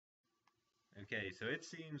Okay, so it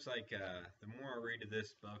seems like the more I read of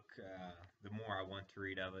this book, the more I want to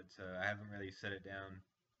read of it. So I haven't really set it down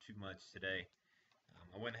too much today.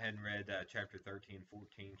 I went ahead and read chapter 13 and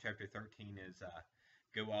 14. Chapter 13 is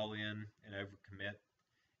go all in and overcommit.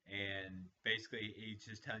 And basically, he's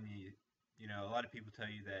just telling you, a lot of people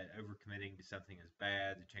tell you that overcommitting to something is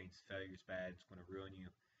bad, the chance of failure is bad, it's going to ruin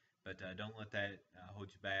you. But don't let that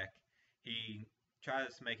hold you back. He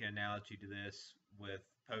tries to make an analogy to this with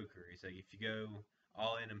poker. He's like, if you go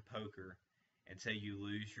all in poker and say you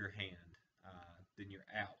lose your hand, then you're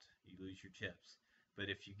out. You lose your chips. But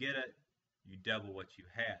if you get it, you double what you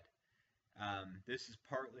had. This is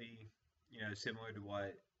partly, similar to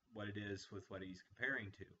what it is with what he's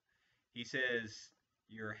comparing to. He says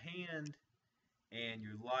your hand and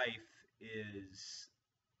your life is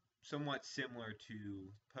somewhat similar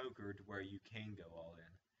to poker, to where you can go all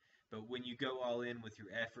in. But when you go all in with your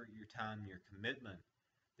effort, your time, your commitment,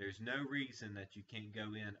 there's no reason that you can't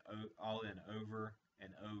go in all in over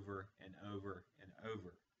and over and over and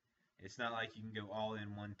over. It's not like you can go all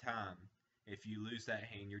in one time. If you lose that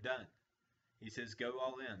hand, you're done. He says go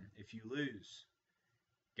all in. If you lose,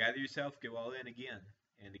 gather yourself, go all in again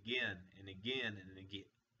and again and again and again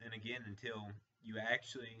and again until you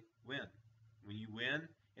actually win. When you win,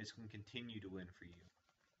 it's going to continue to win for you.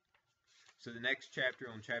 So the next chapter,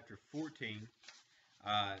 on chapter 14,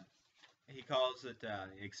 he calls it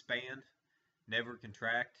expand, never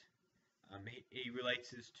contract. He relates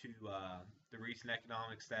this to the recent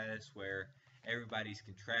economic status where everybody's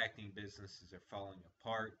contracting, businesses are falling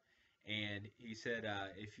apart. And he said,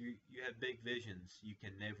 if you have big visions, you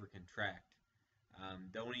can never contract.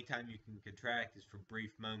 The only time you can contract is for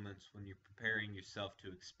brief moments when you're preparing yourself to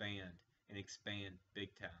expand, and expand big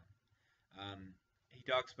time. He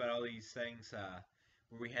talks about all these things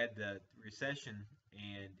where we had the recession,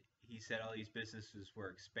 and he said all these businesses were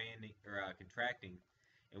expanding or contracting,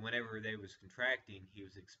 and whenever they was contracting, he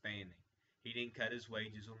was expanding. He didn't cut his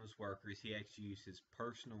wages on his workers. He actually used his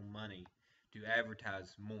personal money to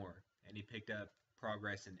advertise more, and he picked up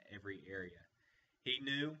progress in every area.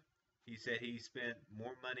 He said he spent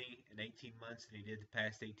more money in 18 months than he did the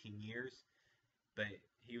past 18 years, but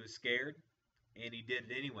he was scared, and he did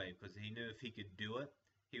it anyway because he knew if he could do it,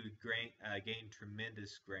 he would gain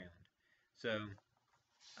tremendous ground. So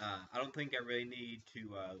I don't think I really need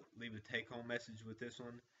to leave a take-home message with this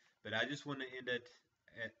one, but I just want to end it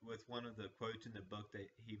with one of the quotes in the book that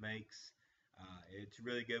he makes. It's a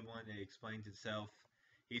really good one. It explains itself.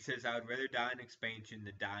 He says, I would rather die in expansion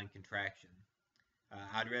than die in contraction.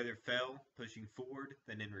 I'd rather fail pushing forward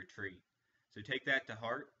than in retreat. So take that to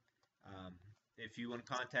heart. If you want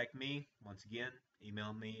to contact me, once again,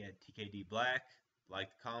 email me at tkdblack, like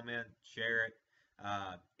the comment, share it,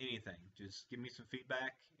 anything. Just give me some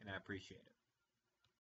feedback, and I appreciate it.